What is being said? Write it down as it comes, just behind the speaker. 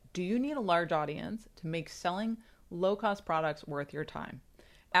Do you need a large audience to make selling low-cost products worth your time?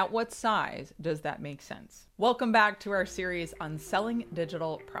 At what size does that make sense? Welcome back to our series on selling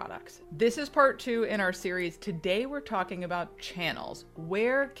digital products. This is part 2 in our series. Today we're talking about channels.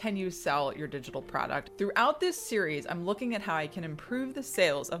 Where can you sell your digital product? Throughout this series, I'm looking at how I can improve the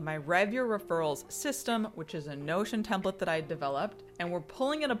sales of my Rev Your Referrals system, which is a Notion template that I developed, and we're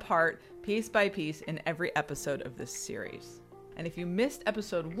pulling it apart piece by piece in every episode of this series. And if you missed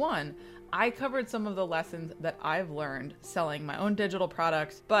episode 1, I covered some of the lessons that I've learned selling my own digital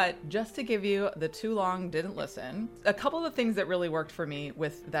products, but just to give you the too long didn't listen, a couple of things that really worked for me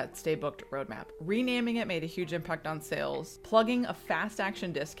with that Stay Booked roadmap. Renaming it made a huge impact on sales, plugging a fast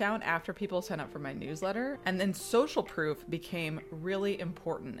action discount after people sign up for my newsletter, and then social proof became really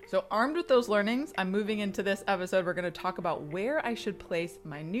important. So armed with those learnings, I'm moving into this episode. We're going to talk about where I should place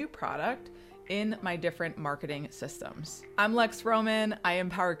my new product in my different marketing systems. I'm Lex Roman. I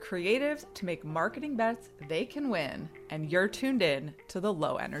empower creatives to make marketing bets they can win, and you're tuned in to the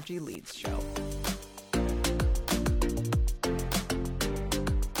Low Energy Leads Show.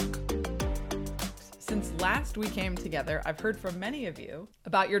 Since last we came together, I've heard from many of you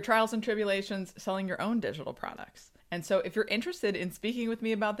about your trials and tribulations selling your own digital products. And so if you're interested in speaking with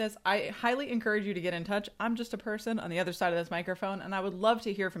me about this, I highly encourage you to get in touch. I'm just a person on the other side of this microphone, and I would love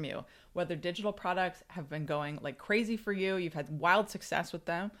to hear from you, whether digital products have been going like crazy for you, you've had wild success with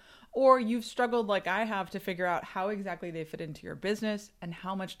them, or you've struggled like I have to figure out how exactly they fit into your business and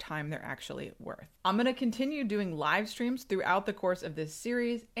how much time they're actually worth. I'm going to continue doing live streams throughout the course of this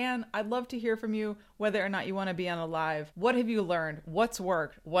series, and I'd love to hear from you whether or not you want to be on a live. What have you learned? What's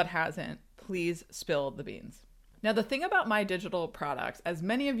worked? What hasn't? Please spill the beans. Now, the thing about my digital products, as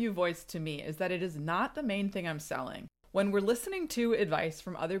many of you voiced to me, is that it is not the main thing I'm selling. When we're listening to advice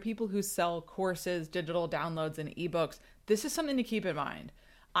from other people who sell courses, digital downloads, and ebooks, this is something to keep in mind.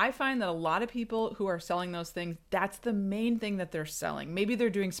 I find that a lot of people who are selling those things, that's the main thing that they're selling. Maybe they're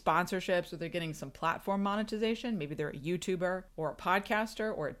doing sponsorships or they're getting some platform monetization. Maybe they're a YouTuber or a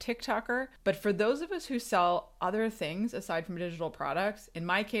podcaster or a TikToker. But for those of us who sell other things aside from digital products, in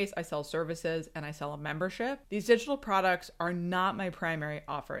my case, I sell services and I sell a membership. These digital products are not my primary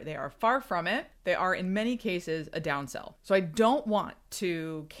offer. They are far from it. They are in many cases a downsell. So I don't want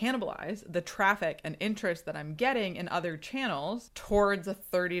to cannibalize the traffic and interest that I'm getting in other channels towards a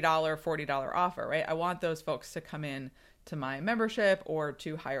 $30, $40 offer, right? I want those folks to come in to my membership or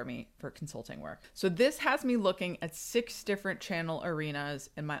to hire me for consulting work. So this has me looking at 6 different channel arenas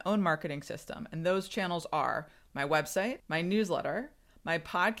in my own marketing system. And those channels are my website, my newsletter, my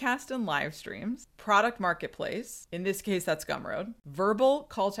podcast and live streams, product marketplace, in this case, that's Gumroad, verbal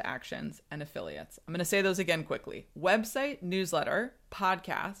call to actions, and affiliates. I'm going to say those again quickly. Website, newsletter,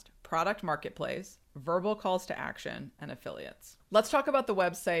 podcast, product marketplace, verbal calls to action, and affiliates. Let's talk about the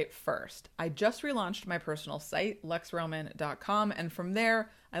website first. I just relaunched my personal site, lexroman.com, and from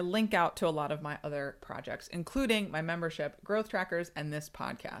there, I link out to a lot of my other projects, including my membership, Growth Trackers, and this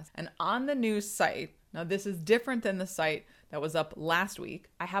podcast. And on the new site, now this is different than the site that was up last week,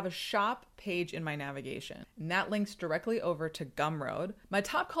 I have a shop page in my navigation, and that links directly over to Gumroad. My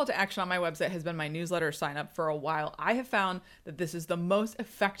top call to action on my website has been my newsletter sign up for a while. I have found that this is the most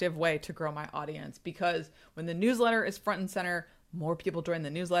effective way to grow my audience because when the newsletter is front and center, more people join the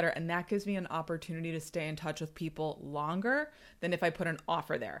newsletter, and that gives me an opportunity to stay in touch with people longer than if I put an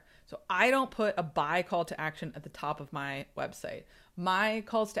offer there. So I don't put a buy call to action at the top of my website. My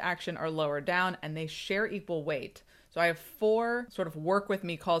calls to action are lower down and they share equal weight. So I have 4 sort of work with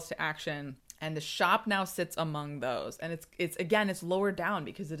me calls to action, and the shop now sits among those. And it's lower down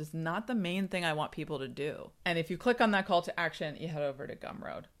because it is not the main thing I want people to do. And if you click on that call to action, you head over to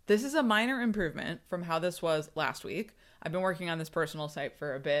Gumroad. This is a minor improvement from how this was last week. I've been working on this personal site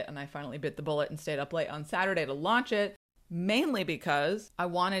for a bit, and I finally bit the bullet and stayed up late on Saturday to launch it, mainly because I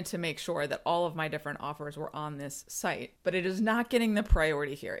wanted to make sure that all of my different offers were on this site. But it is not getting the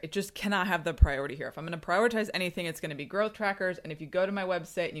priority here. It just cannot have the priority here. If I'm going to prioritize anything, it's going to be Growth Trackers. And if you go to my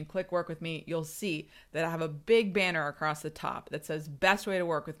website and you click Work With Me, you'll see that I have a big banner across the top that says Best Way to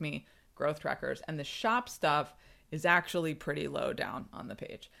Work With Me, Growth Trackers. And the shop stuff is actually pretty low down on the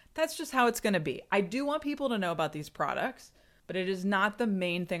page. That's just how it's going to be. I do want people to know about these products, but it is not the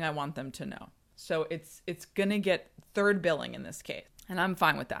main thing I want them to know. So it's going to get third billing in this case. And I'm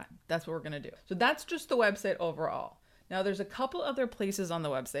fine with that. That's what we're going to do. So that's just the website overall. Now there's a couple other places on the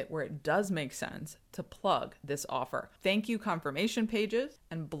website where it does make sense to plug this offer. Thank you confirmation pages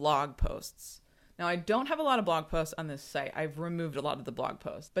and blog posts. Now, I don't have a lot of blog posts on this site. I've removed a lot of the blog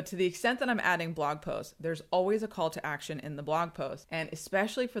posts. But to the extent that I'm adding blog posts, there's always a call to action in the blog post. And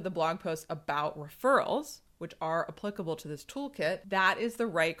especially for the blog posts about referrals, which are applicable to this toolkit, that is the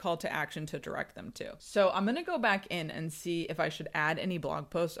right call to action to direct them to. So I'm going to go back in and see if I should add any blog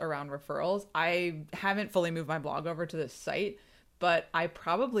posts around referrals. I haven't fully moved my blog over to this site, but I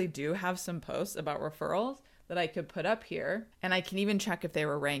probably do have some posts about referrals that I could put up here. And I can even check if they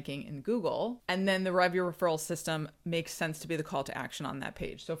were ranking in Google. And then the Rev Your Referral system makes sense to be the call to action on that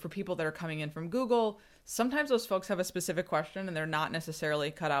page. So for people that are coming in from Google, sometimes those folks have a specific question and they're not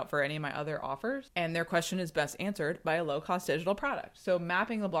necessarily cut out for any of my other offers. And their question is best answered by a low-cost digital product. So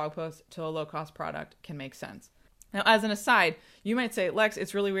mapping the blog post to a low-cost product can make sense. Now, as an aside, you might say, Lex,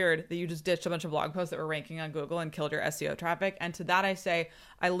 it's really weird that you just ditched a bunch of blog posts that were ranking on Google and killed your SEO traffic. And to that I say,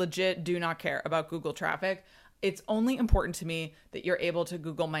 I legit do not care about Google traffic. It's only important to me that you're able to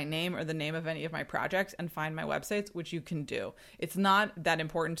Google my name or the name of any of my projects and find my websites, which you can do. It's not that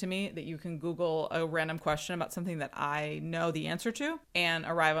important to me that you can Google a random question about something that I know the answer to and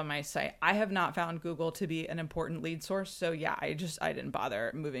arrive on my site. I have not found Google to be an important lead source. So yeah, I didn't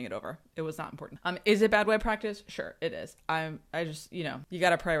bother moving it over. It was not important. Is it bad web practice? Sure, it is. You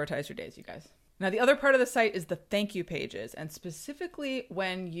got to prioritize your days, you guys. Now, the other part of the site is the thank you pages. And specifically,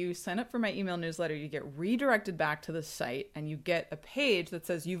 when you sign up for my email newsletter, you get redirected back to the site and you get a page that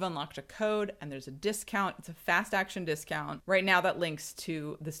says you've unlocked a code and there's a discount. It's a fast action discount. Right now, that links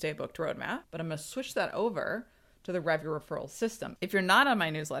to the Stay Booked roadmap, but I'm going to switch that over to the Rev Your Referral system. If you're not on my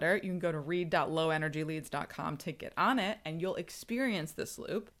newsletter, you can go to read.lowenergyleads.com to get on it, and you'll experience this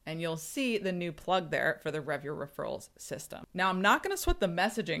loop, and you'll see the new plug there for the Rev Your Referrals system. Now, I'm not going to sweat the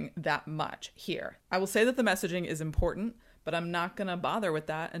messaging that much here. I will say that the messaging is important, but I'm not going to bother with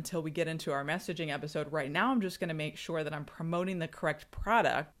that until we get into our messaging episode. Right now, I'm just going to make sure that I'm promoting the correct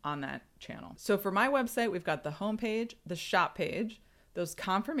product on that channel. So for my website, we've got the homepage, the shop page, those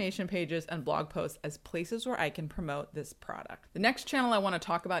confirmation pages and blog posts as places where I can promote this product. The next channel I want to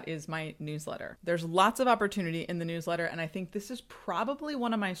talk about is my newsletter. There's lots of opportunity in the newsletter, and I think this is probably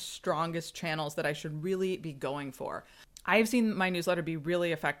one of my strongest channels that I should really be going for. I've seen my newsletter be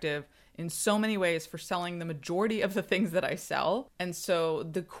really effective in so many ways for selling the majority of the things that I sell. And so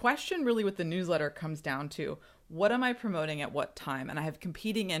the question really with the newsletter comes down to, what am I promoting at what time? And I have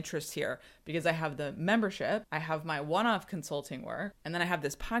competing interests here because I have the membership, I have my one-off consulting work, and then I have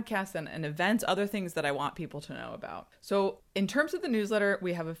this podcast and events, other things that I want people to know about. So in terms of the newsletter,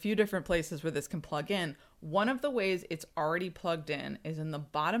 we have a few different places where this can plug in. One of the ways it's already plugged in is in the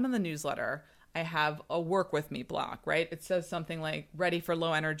bottom of the newsletter. I have a work with me block, right? It says something like ready for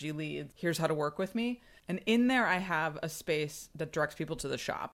low energy leads. Here's how to work with me. And in there, I have a space that directs people to the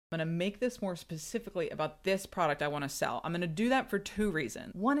shop. I'm going to make this more specifically about this product I want to sell. I'm going to do that for two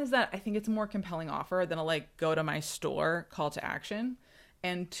reasons. One is that I think it's a more compelling offer than a go to my store call to action.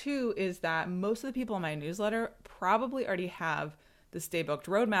 And two is that most of the people in my newsletter probably already have the Stay Booked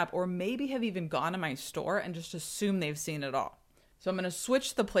roadmap or maybe have even gone to my store and just assume they've seen it all. So I'm going to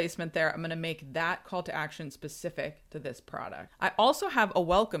switch the placement there. I'm going to make that call to action specific to this product. I also have a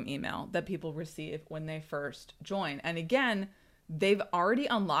welcome email that people receive when they first join. And again, they've already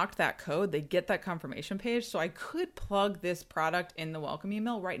unlocked that code. They get that confirmation page. So I could plug this product in the welcome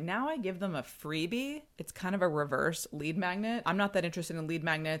email. Right now, I give them a freebie. It's kind of a reverse lead magnet. I'm not that interested in lead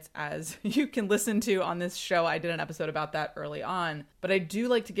magnets, as you can listen to on this show. I did an episode about that early on, but I do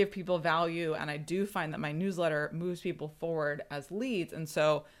like to give people value. And I do find that my newsletter moves people forward as leads. And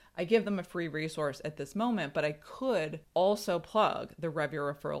so I give them a free resource at this moment, but I could also plug the Rev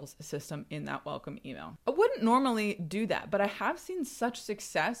Your Referrals system in that welcome email. I wouldn't normally do that, but I have seen such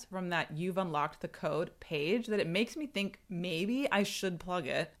success from that you've unlocked the code page that it makes me think maybe I should plug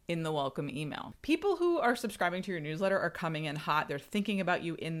it in the welcome email. People who are subscribing to your newsletter are coming in hot. They're thinking about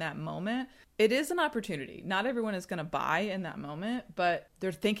you in that moment. It is an opportunity. Not everyone is going to buy in that moment, but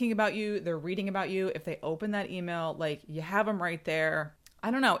they're thinking about you. They're reading about you. If they open that email, you have them right there. I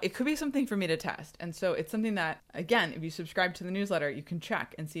don't know. It could be something for me to test. And so it's something that, again, if you subscribe to the newsletter, you can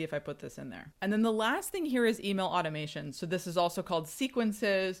check and see if I put this in there. And then the last thing here is email automation. So this is also called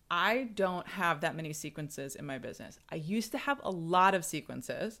sequences. I don't have that many sequences in my business. I used to have a lot of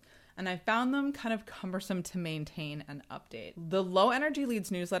sequences, and I found them kind of cumbersome to maintain and update. The Low Energy Leads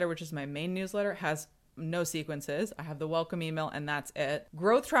newsletter, which is my main newsletter, has no sequences. I have the welcome email and that's it.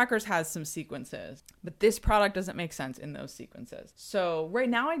 Growth Trackers has some sequences, but this product doesn't make sense in those sequences. So right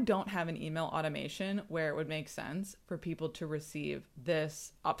now I don't have an email automation where it would make sense for people to receive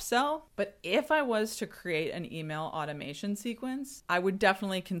this upsell. But if I was to create an email automation sequence, I would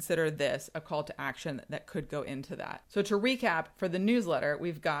definitely consider this a call to action that could go into that. So to recap, for the newsletter,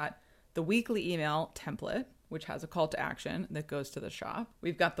 we've got the weekly email template, which has a call to action that goes to the shop.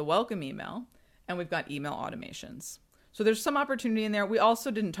 We've got the welcome email, and we've got email automations. So there's some opportunity in there. We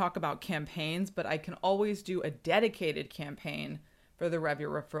also didn't talk about campaigns, but I can always do a dedicated campaign for the Rev Your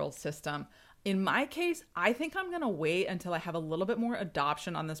Referrals system. In my case, I think I'm going to wait until I have a little bit more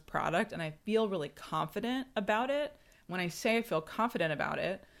adoption on this product and I feel really confident about it. When I say I feel confident about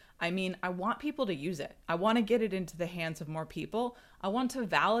it, I mean, I want people to use it. I want to get it into the hands of more people. I want to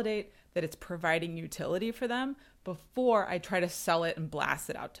validate that it's providing utility for them before I try to sell it and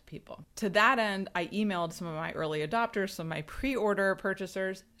blast it out to people. To that end, I emailed some of my early adopters, some of my pre-order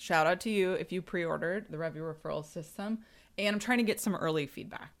purchasers. Shout out to you if you pre-ordered the Rev Your Referrals system. And I'm trying to get some early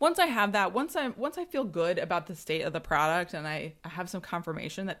feedback. Once I have that, once I feel good about the state of the product and I have some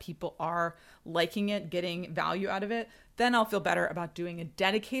confirmation that people are liking it, getting value out of it, then I'll feel better about doing a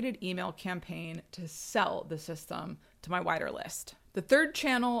dedicated email campaign to sell the system to my wider list. The third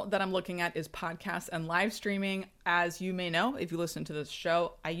channel that I'm looking at is podcasts and live streaming. As you may know, if you listen to this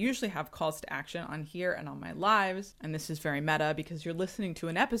show, I usually have calls to action on here and on my lives. And this is very meta because you're listening to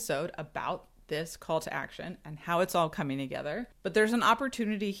an episode about this call to action and how it's all coming together. But there's an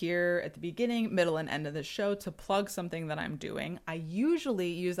opportunity here at the beginning, middle, and end of the show to plug something that I'm doing. I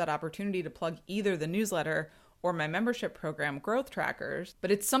usually use that opportunity to plug either the newsletter or my membership program, Growth Trackers,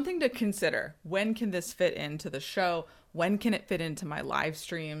 but it's something to consider. When can this fit into the show? When can it fit into my live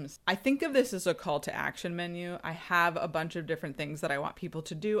streams? I think of this as a call to action menu. I have a bunch of different things that I want people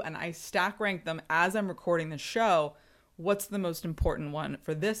to do, and I stack rank them as I'm recording the show. What's the most important one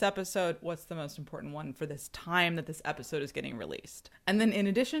for this episode? What's the most important one for this time that this episode is getting released? And then in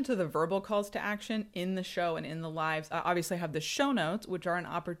addition to the verbal calls to action in the show and in the lives, I obviously have the show notes, which are an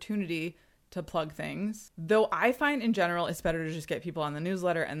opportunity to plug things. Though I find in general, it's better to just get people on the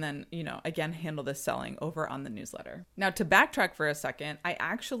newsletter and then, again, handle the selling over on the newsletter. Now to backtrack for a second, I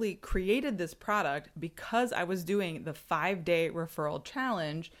actually created this product because I was doing the 5-day referral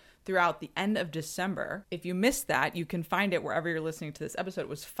challenge throughout the end of December. If you missed that, you can find it wherever you're listening to this episode. It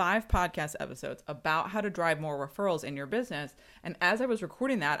was 5 podcast episodes about how to drive more referrals in your business. And as I was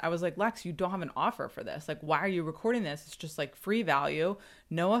recording that, I was like, Lex, you don't have an offer for this. Like, why are you recording this? It's just like free value,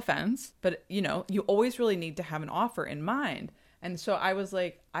 no offense. But you always really need to have an offer in mind. And so I was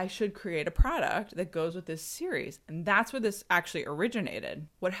like, I should create a product that goes with this series. And that's where this actually originated.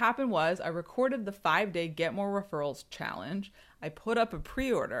 What happened was I recorded the 5-day Get More Referrals challenge. I put up a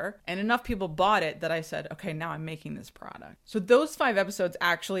pre-order and enough people bought it that I said, okay, now I'm making this product. So those 5 episodes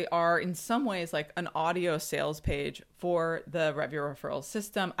actually are in some ways like an audio sales page for the Rev Your Referrals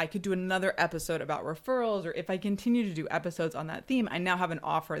system. I could do another episode about referrals, or if I continue to do episodes on that theme, I now have an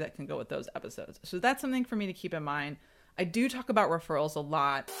offer that can go with those episodes. So that's something for me to keep in mind. I do talk about referrals a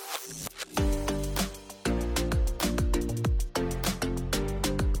lot.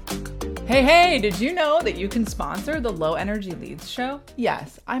 Hey, did you know that you can sponsor the Low Energy Leads show?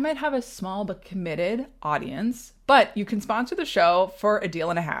 Yes, I might have a small but committed audience, but you can sponsor the show for a deal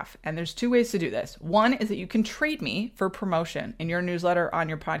and a half. And there's 2 ways to do this. One is that you can trade me for promotion in your newsletter, on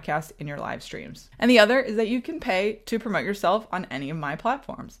your podcast, in your live streams. And the other is that you can pay to promote yourself on any of my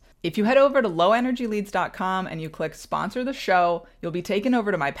platforms. If you head over to lowenergyleads.com and you click sponsor the show, you'll be taken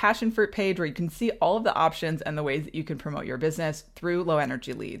over to my passion fruit page where you can see all of the options and the ways that you can promote your business through Low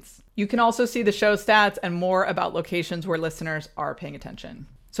Energy Leads. You can also see the show stats and more about locations where listeners are paying attention.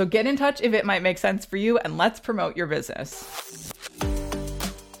 So get in touch if it might make sense for you, and let's promote your business.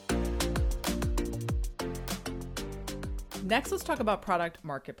 Next, let's talk about product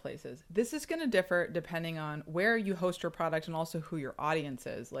marketplaces. This is going to differ depending on where you host your product and also who your audience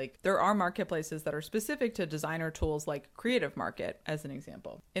is. Like, there are marketplaces that are specific to designer tools like Creative Market, as an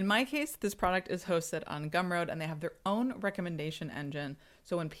example. In my case, this product is hosted on Gumroad and they have their own recommendation engine.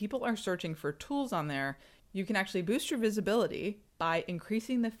 So when people are searching for tools on there, you can actually boost your visibility by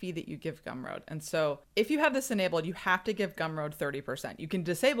increasing the fee that you give Gumroad. And so if you have this enabled, you have to give Gumroad 30%. You can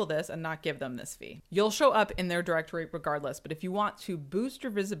disable this and not give them this fee. You'll show up in their directory regardless, but if you want to boost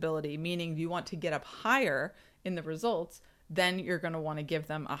your visibility, meaning you want to get up higher in the results, then you're going to want to give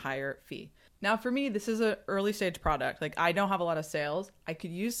them a higher fee. Now, for me, this is an early stage product. Like, I don't have a lot of sales. I could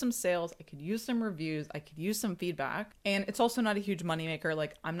use some sales. I could use some reviews. I could use some feedback. And it's also not a huge moneymaker.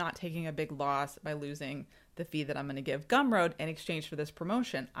 Like, I'm not taking a big loss by losing the fee that I'm going to give Gumroad in exchange for this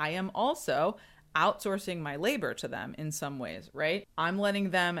promotion. I am also outsourcing my labor to them in some ways, right? I'm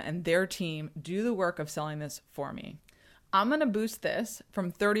letting them and their team do the work of selling this for me. I'm going to boost this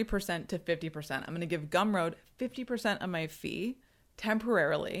from 30% to 50%. I'm going to give Gumroad 50% of my fee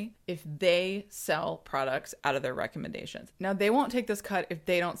temporarily if they sell products out of their recommendations. Now, they won't take this cut if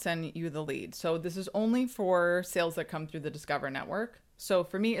they don't send you the lead. So this is only for sales that come through the Discover network. So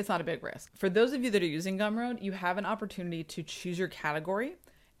for me, it's not a big risk. For those of you that are using Gumroad, you have an opportunity to choose your category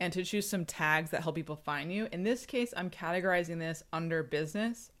and to choose some tags that help people find you. In this case, I'm categorizing this under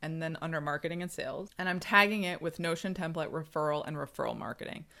business and then under marketing and sales. And I'm tagging it with Notion template, referral, and referral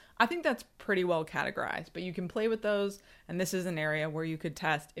marketing. I think that's pretty well categorized, but you can play with those. And this is an area where you could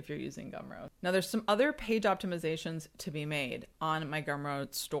test if you're using Gumroad. Now, there's some other page optimizations to be made on my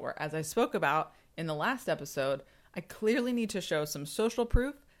Gumroad store. As I spoke about in the last episode, I clearly need to show some social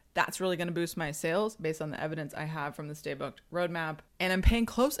proof. That's really going to boost my sales based on the evidence I have from the Stay Booked roadmap. And I'm paying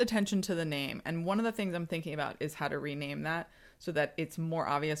close attention to the name. And one of the things I'm thinking about is how to rename that so that it's more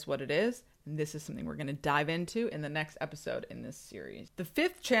obvious what it is. And this is something we're going to dive into in the next episode in this series. The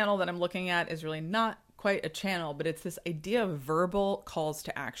fifth channel that I'm looking at is really not quite a channel, but it's this idea of verbal calls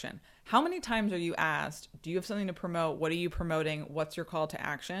to action. How many times are you asked, do you have something to promote? What are you promoting? What's your call to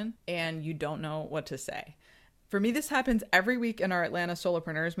action? And you don't know what to say. For me, this happens every week in our Atlanta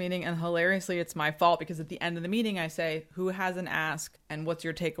Solopreneurs meeting, and hilariously, it's my fault because at the end of the meeting, I say, who has an ask and what's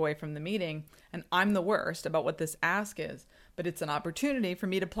your takeaway from the meeting? And I'm the worst about what this ask is, but it's an opportunity for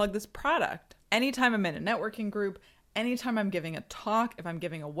me to plug this product. Anytime I'm in a networking group, anytime I'm giving a talk, if I'm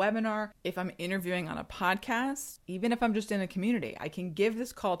giving a webinar, if I'm interviewing on a podcast, even if I'm just in a community, I can give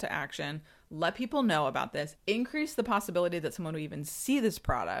this call to action, let people know about this, increase the possibility that someone will even see this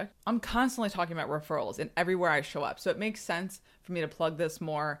product. I'm constantly talking about referrals in everywhere I show up, so it makes sense for me to plug this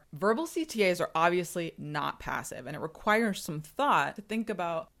more. Verbal CTAs are obviously not passive, and it requires some thought to think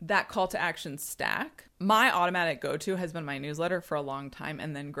about that call to action stack. My automatic go-to has been my newsletter for a long time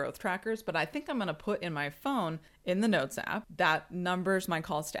and then growth trackers, but I think I'm going to put in my phone in the Notes app that numbers my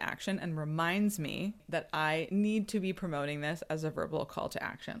calls to action and reminds me that I need to be promoting this as a verbal call to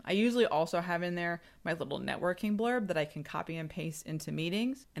action. I usually also have in there my little networking blurb that I can copy and paste into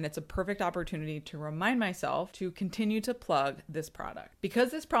meetings, and it's a perfect opportunity to remind myself to continue to plug this product. Because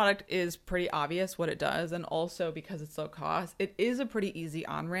this product is pretty obvious what it does, and also because it's low cost, it is a pretty easy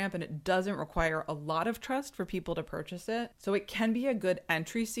on-ramp and it doesn't require a lot of trust for people to purchase it. So it can be a good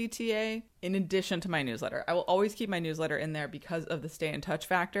entry CTA in addition to my newsletter. I will always keep my newsletter in there because of the stay in touch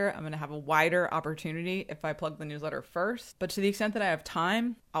factor. I'm going to have a wider opportunity if I plug the newsletter first, but to the extent that I have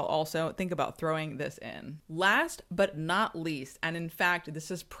time, I'll also think about throwing this in. Last but not least, and in fact,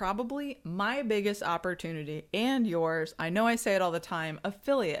 this is probably my biggest opportunity and yours. I know I say it all the time,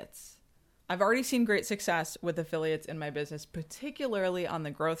 affiliates. I've already seen great success with affiliates in my business, particularly on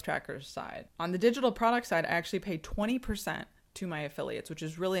the growth trackers side. On the digital product side, I actually pay 20% to my affiliates, which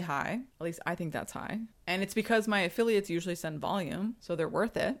is really high. At least I think that's high. And it's because my affiliates usually send volume, so they're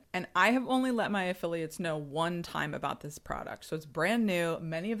worth it. And I have only let my affiliates know one time about this product. So it's brand new.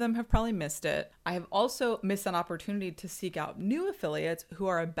 Many of them have probably missed it. I have also missed an opportunity to seek out new affiliates who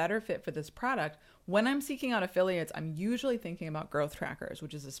are a better fit for this product. When I'm seeking out affiliates, I'm usually thinking about growth trackers,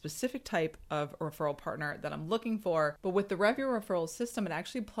 which is a specific type of referral partner that I'm looking for. But with the Revio referral system, it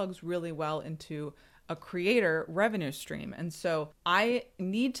actually plugs really well into a creator revenue stream. And so I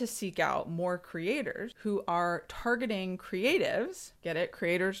need to seek out more creators who are targeting creatives, get it?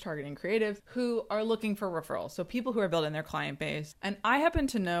 Creators targeting creatives who are looking for referrals. So people who are building their client base. And I happen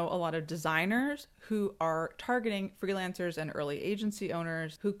to know a lot of designers who are targeting freelancers and early agency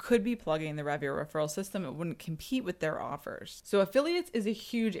owners who could be plugging the Revio referral system. It wouldn't compete with their offers. So affiliates is a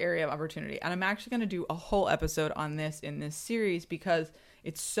huge area of opportunity. And I'm actually going to do a whole episode on this in this series because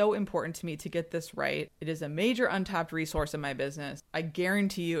it's so important to me to get this right. It is a major untapped resource in my business. I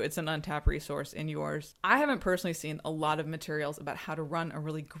guarantee you it's an untapped resource in yours. I haven't personally seen a lot of materials about how to run a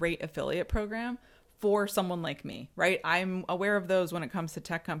really great affiliate program for someone like me, right? I'm aware of those when it comes to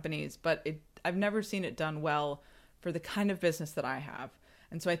tech companies, but I've never seen it done well for the kind of business that I have.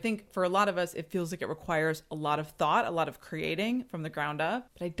 And so I think for a lot of us, it feels like it requires a lot of thought, a lot of creating from the ground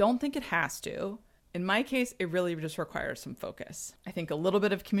up, but I don't think it has to. In my case, it really just requires some focus. I think a little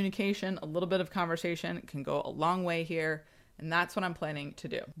bit of communication, a little bit of conversation can go a long way here, and that's what I'm planning to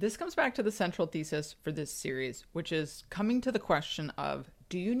do. This comes back to the central thesis for this series, which is coming to the question of,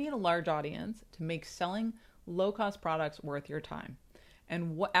 do you need a large audience to make selling low-cost products worth your time?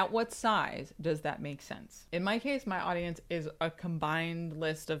 And at what size does that make sense? In my case, my audience is a combined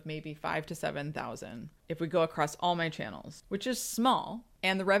list of maybe 5,000 to 7,000 if we go across all my channels, which is small.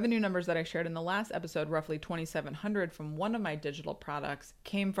 And the revenue numbers that I shared in the last episode, roughly 2,700 from one of my digital products,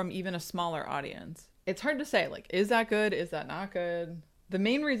 came from even a smaller audience. It's hard to say, like, is that good? Is that not good? The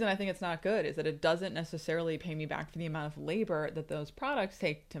main reason I think it's not good is that it doesn't necessarily pay me back for the amount of labor that those products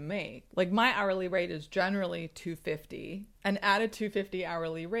take to make. Like my hourly rate is generally $250. And at a $250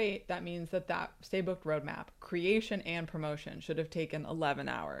 hourly rate, that means that Stay Booked roadmap, creation and promotion should have taken 11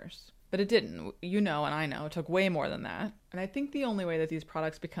 hours. But it didn't. You know, and I know it took way more than that. And I think the only way that these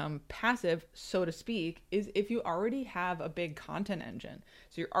products become passive, so to speak, is if you already have a big content engine.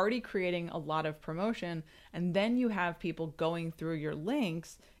 So you're already creating a lot of promotion, and then you have people going through your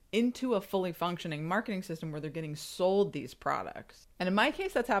links into a fully functioning marketing system where they're getting sold these products. And in my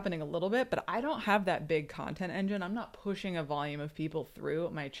case, that's happening a little bit, but I don't have that big content engine. I'm not pushing a volume of people through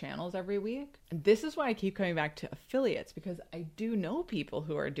my channels every week. And this is why I keep coming back to affiliates, because I do know people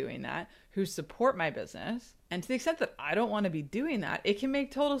who are doing that, who support my business. And to the extent that I don't want to be doing that, it can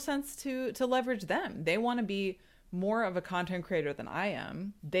make total sense to leverage them. They want to be more of a content creator than I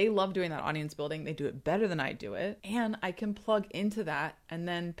am. They love doing that audience building. They do it better than I do it. And I can plug into that and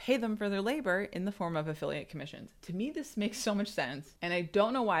then pay them for their labor in the form of affiliate commissions. To me, this makes so much sense. And I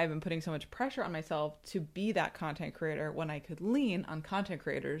don't know why I've been putting so much pressure on myself to be that content creator when I could lean on content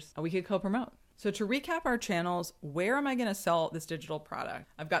creators and we could co-promote. So to recap our channels, where am I going to sell this digital product?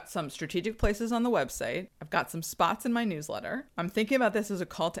 I've got some strategic places on the website. I've got some spots in my newsletter. I'm thinking about this as a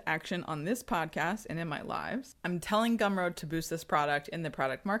call to action on this podcast and in my lives. I'm telling Gumroad to boost this product in the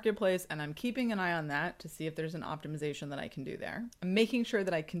product marketplace, and I'm keeping an eye on that to see if there's an optimization that I can do there. I'm making sure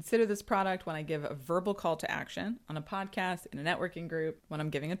that I consider this product when I give a verbal call to action on a podcast, in a networking group, when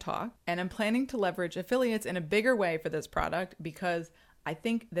I'm giving a talk. And I'm planning to leverage affiliates in a bigger way for this product because I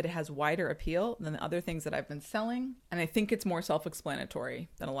think that it has wider appeal than the other things that I've been selling, and I think it's more self-explanatory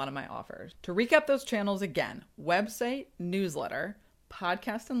than a lot of my offers. To recap those channels again: website, newsletter,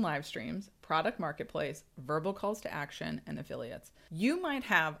 podcast and live streams, product marketplace, verbal calls to action, and affiliates. You might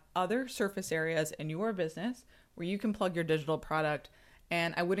have other surface areas in your business where you can plug your digital product,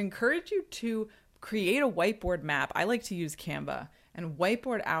 and I would encourage you to create a whiteboard map. I like to use Canva and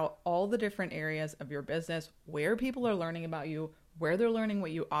whiteboard out all the different areas of your business where people are learning about you, where they're learning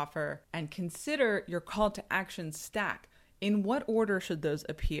what you offer, and consider your call to action stack. In what order should those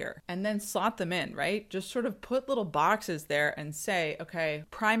appear? And then slot them in, right? Just sort of put little boxes there and say, okay,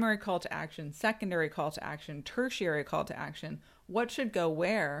 primary call to action, secondary call to action, tertiary call to action. What should go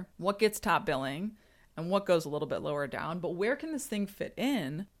where? What gets top billing? And what goes a little bit lower down? But where can this thing fit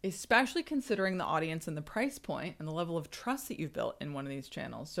in, especially considering the audience and the price point and the level of trust that you've built in one of these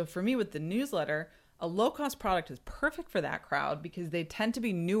channels? So for me with the newsletter, a low-cost product is perfect for that crowd because they tend to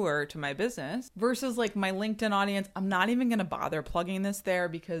be newer to my business versus like my LinkedIn audience. I'm not even going to bother plugging this there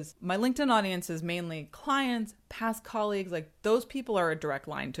because my LinkedIn audience is mainly clients, past colleagues. Like those people are a direct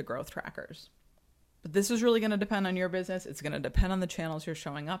line to growth trackers. But this is really going to depend on your business. It's going to depend on the channels you're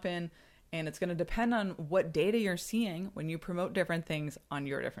showing up in, and it's going to depend on what data you're seeing when you promote different things on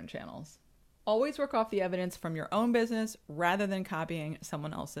your different channels. Always work off the evidence from your own business rather than copying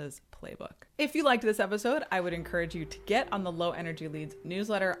someone else's playbook. If you liked this episode, I would encourage you to get on the Low Energy Leads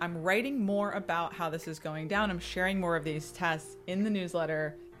newsletter. I'm writing more about how this is going down. I'm sharing more of these tests in the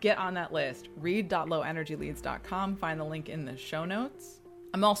newsletter. Get on that list. read.lowenergyleads.com. Find the link in the show notes.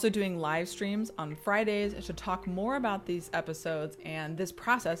 I'm also doing live streams on Fridays to talk more about these episodes and this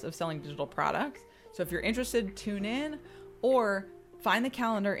process of selling digital products. So if you're interested, tune in or find the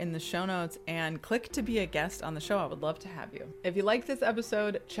calendar in the show notes and click to be a guest on the show. I would love to have you. If you like this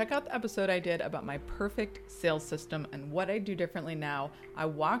episode, check out the episode I did about my perfect sales system and what I do differently now. I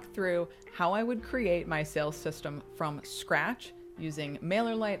walk through how I would create my sales system from scratch using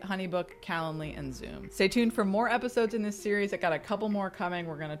MailerLite, HoneyBook, Calendly, and Zoom. Stay tuned for more episodes in this series. I got a couple more coming.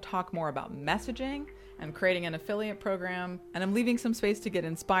 We're going to talk more about messaging and creating an affiliate program. And I'm leaving some space to get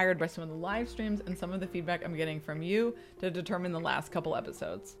inspired by some of the live streams and some of the feedback I'm getting from you to determine the last couple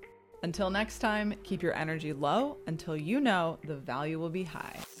episodes. Until next time, keep your energy low until you know the value will be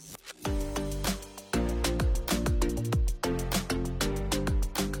high.